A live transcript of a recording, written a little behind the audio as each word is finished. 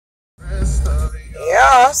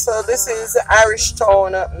so this is Irish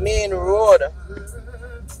Town main road.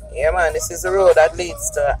 Yeah, man, this is the road that leads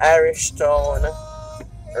to Irish Town,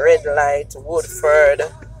 Red Light, Woodford.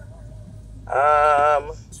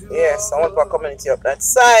 Yeah, Soundport community up that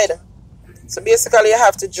side. So basically, you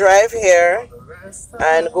have to drive here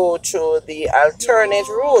and go through the alternate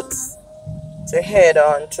routes to head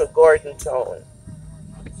on to Gordon Town.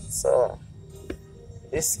 So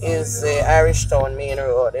this is the Irish Town main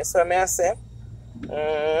road. That's what I say.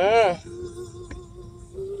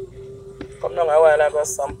 Come down a while ago,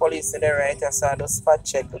 some police in the right. I saw the spot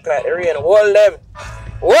check. Look like the rain. Hold them,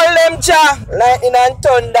 ja. Lightning and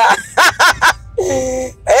thunder.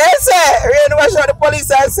 Yes, sir. Rain wash out the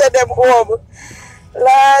police and send them home.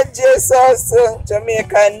 Lord Jesus,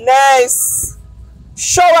 Jamaica, nice.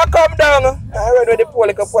 Shower come down. I run with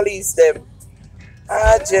the police them.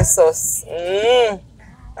 Ah, Jesus.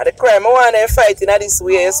 And the crime, I want them fighting at this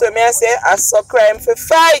way. So me I say, I saw crime for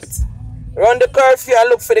fight. Run the curfew and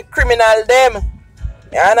look for the criminal them.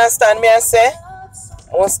 You understand me I say?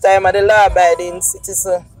 Most time of the law abiding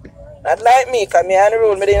citizen. Not like me, because me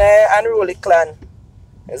unrule me in an unruly clan.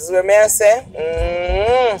 This is what me I say.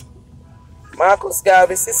 Marcus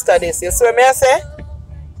Garvey's sister this. You see what me I say?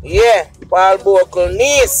 Yeah. Paul Bogle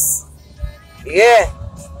niece. Yeah.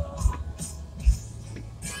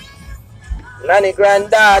 Nanny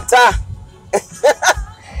granddaughter.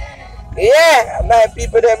 Yeah, my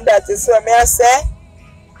people them that is what me I say.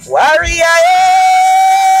 Warrior,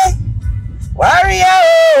 eh? Warrior,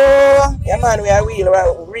 oh. Yeah man, we are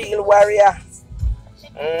real warrior.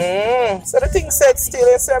 So the thing said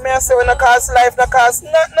still, you see what me I say, when no cost life, no cost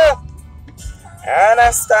nothing. I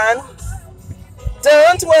understand?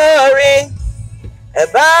 Don't worry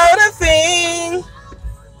about a thing,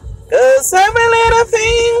 'cause every little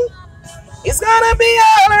thing is gonna be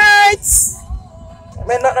alright. I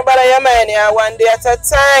mean, nothing about your mind here, one day at a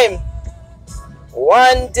time.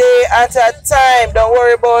 One day at a time. Don't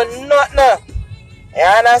worry about nothing. You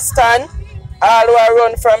understand? All who are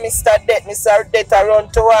run from Mr. Mr. Death are run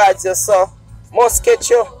towards you, so must catch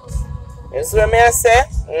you. You see what me I say?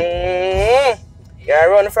 You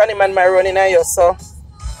run from him and my running at you, so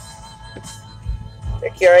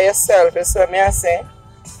take care of yourself. You see what me I say?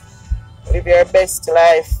 Live your best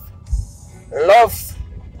life. Love.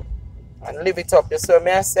 And live it up, you see what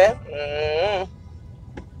I say?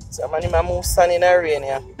 So man, I move sun in the rain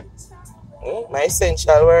here. My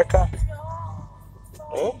essential worker.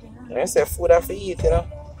 I say food have to eat, you know.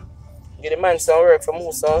 Give the man some work for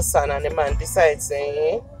move some sun, and the man decides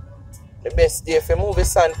saying the best day for move the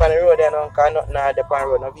sun on the road, you know, because nothing on the pan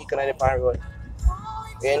road, no vehicle on the pan road.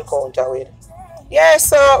 We encounter with. Yeah,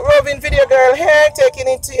 so roving video girl here, taking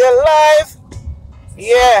it to your live.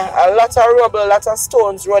 Yeah, a lot of rubble, a lot of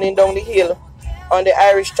stones running down the hill on the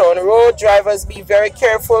Irish Town Road. Drivers, be very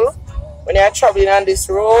careful when you are traveling on this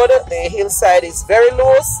road. The hillside is very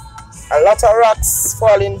loose. A lot of rocks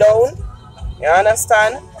falling down. You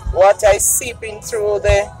understand? Water is seeping through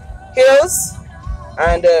the hills,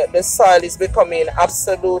 and the soil is becoming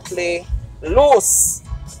absolutely loose.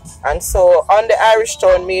 And so on the Irish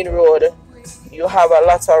Town main road, you have a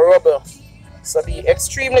lot of rubble. So be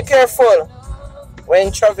extremely careful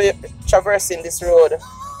when traversing this road,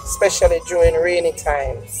 especially during rainy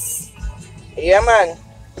times. Yeah, man.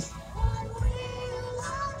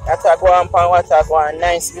 That's a go on, what I go on.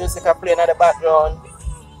 Nice music I play in the background.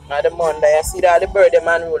 Now the Monday, I see that the bird, the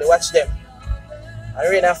man really watch them. And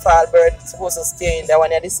rain and fall, bird supposed to stay in there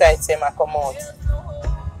when you decide to come out.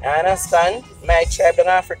 You understand? My tribe in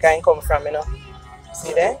Africa and come from, you know.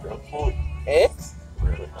 See there? Food. Eh?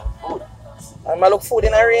 Food. And I look food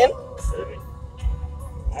in the rain?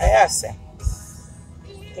 I see. I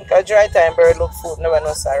think a dry time bird look food, never know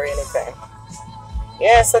it's a rainy time.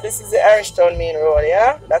 Yeah, so this is the Irish Town main road,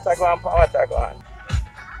 yeah? That's a go on, what I go on.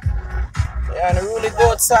 Yeah, and the really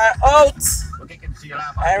goats are out.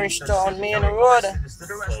 Irish Town main road.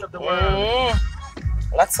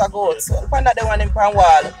 Lots of goats. Look at that the one in Pan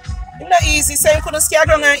Wall. It's not easy, so you couldn't stay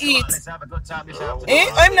down and eat. Eh?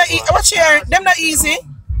 I'm not eat. Watch here, them not easy.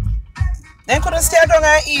 They couldn't stay down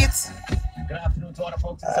and eat.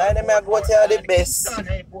 Them are go to the best.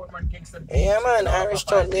 Yeah man, Irish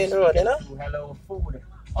Town main road, you know? Hello food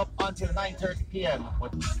up until 9:30 p.m.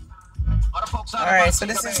 Alright, so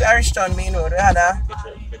this is Irish Town main road. We had a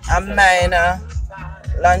minor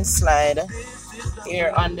landslide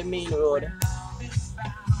here on the main road.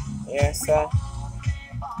 Yeah, so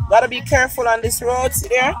gotta be careful on this road, see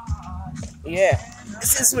there? Yeah.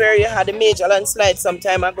 This is where you had a major landslide some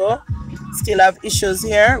time ago. Still have issues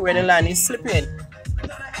here where the land is slipping.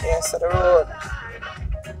 Yeah, so the road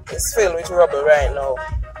is filled with rubble right now.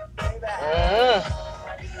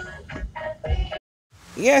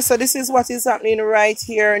 Yeah, so this is what is happening right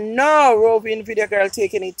here now. Roving Video Girl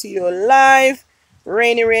taking it to you live.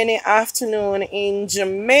 Rainy afternoon in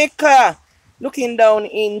Jamaica. Looking down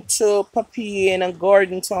into Papine and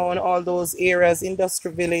Gordontown, all those areas,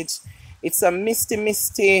 Industrial Village. It's a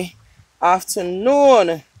misty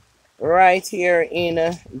afternoon right here in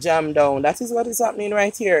Jamdown. That is what is happening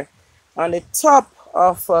right here on the top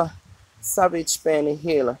of Savage Pen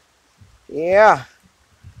Hill. Yeah.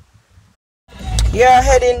 Yeah,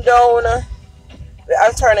 heading down the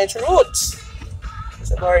alternate route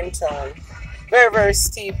to Gordontown. Very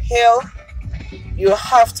steep hill. You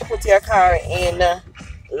have to put your car in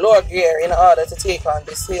low gear in order to take on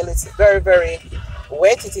this hill. It's very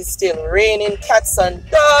wet. It is still raining cats and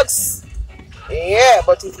dogs. Yeah,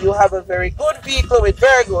 but if you have a very good vehicle with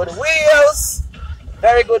very good wheels,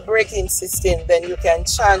 very good braking system, then you can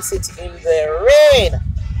chance it in the rain.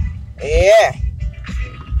 Yeah.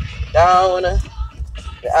 Down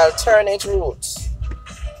the alternate route.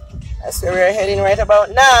 That's where we're heading right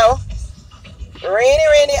about now.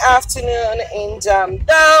 Rainy afternoon in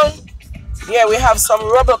Jamdown. Yeah, we have some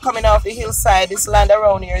rubble coming off the hillside. This land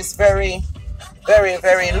around here is very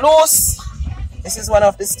loose. This is one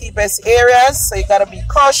of the steepest areas, so you gotta be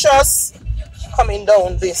cautious coming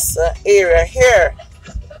down this area here.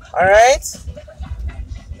 All right.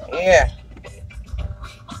 Yeah.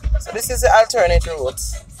 So this is the alternate route.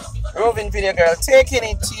 Roving Video Girl taking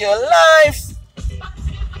it to your life.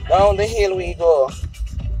 Down the hill we go.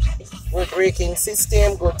 Good braking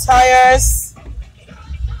system, good tires,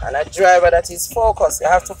 and a driver that is focused. You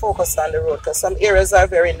have to focus on the road because some areas are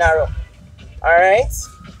very narrow. All right.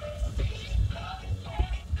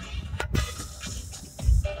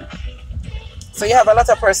 So you have a lot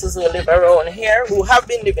of persons who live around here, who have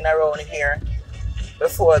been living around here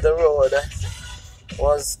before the road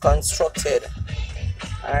was constructed.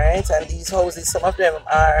 All right, and these houses, some of them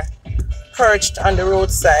are perched on the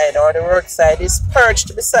roadside, or the roadside is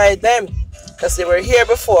perched beside them because they were here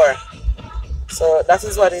before. So that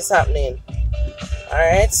is what is happening. All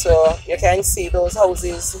right, so you can see those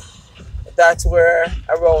houses that were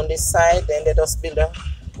around this side, then they just build a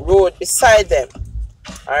road beside them.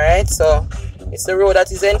 All right, so it's the road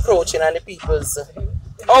that is encroaching on the people's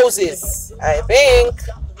houses, I think.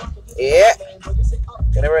 Yeah,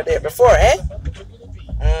 they were there before, eh?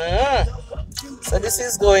 So this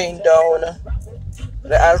is going down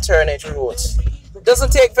the alternate route. It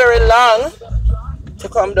doesn't take very long to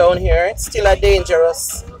come down here. It's still a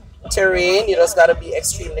dangerous terrain. You just gotta be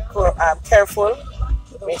extremely careful.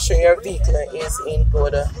 Make sure your vehicle is in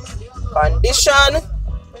good condition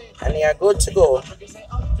and you're good to go.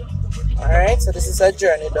 Alright, so this is a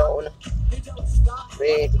journey down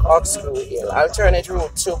the Corkscrew Hill. Alternate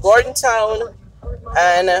route to Gordontown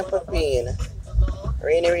and Papine.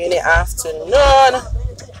 Rainy afternoon.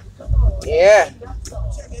 Yeah.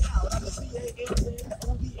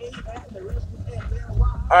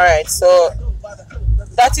 Alright, so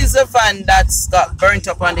that is the van that's got burnt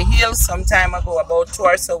up on the hill some time ago, about 2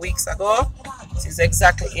 or so weeks ago. This is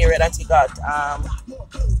exactly the area that he got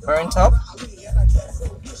burnt up.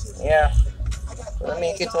 Yeah. Gonna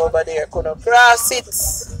make it over there, couldn't cross it.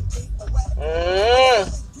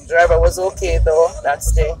 Driver was okay though.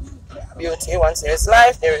 That's the beauty. Once there is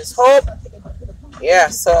life, there is hope. Yeah,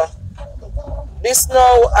 so this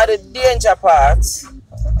now at the danger part.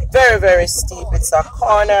 Very steep. It's a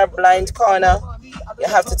corner, blind corner. You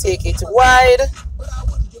have to take it wide.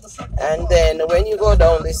 And then when you go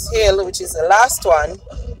down this hill, which is the last one,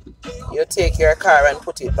 you take your car and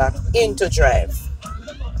put it back into drive.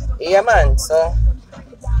 Yeah, man. So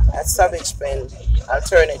that's Savage Pen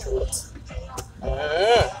alternate route.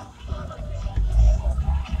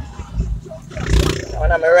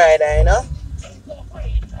 One of my rider, you know.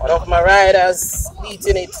 One of my riders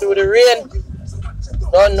beating it through the rain.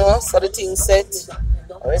 Don't know, so the thing set.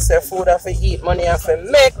 We say food have to eat, money have to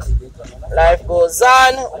make. Life goes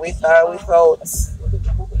on with or without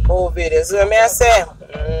COVID. You see what I say?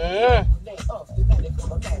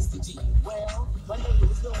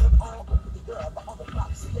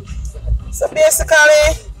 So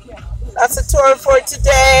basically, that's a tour for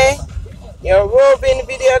today. Your Roving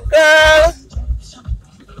Video Girl.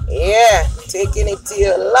 Yeah, taking it to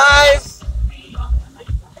your life.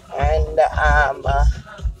 And I'm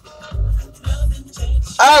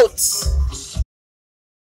out.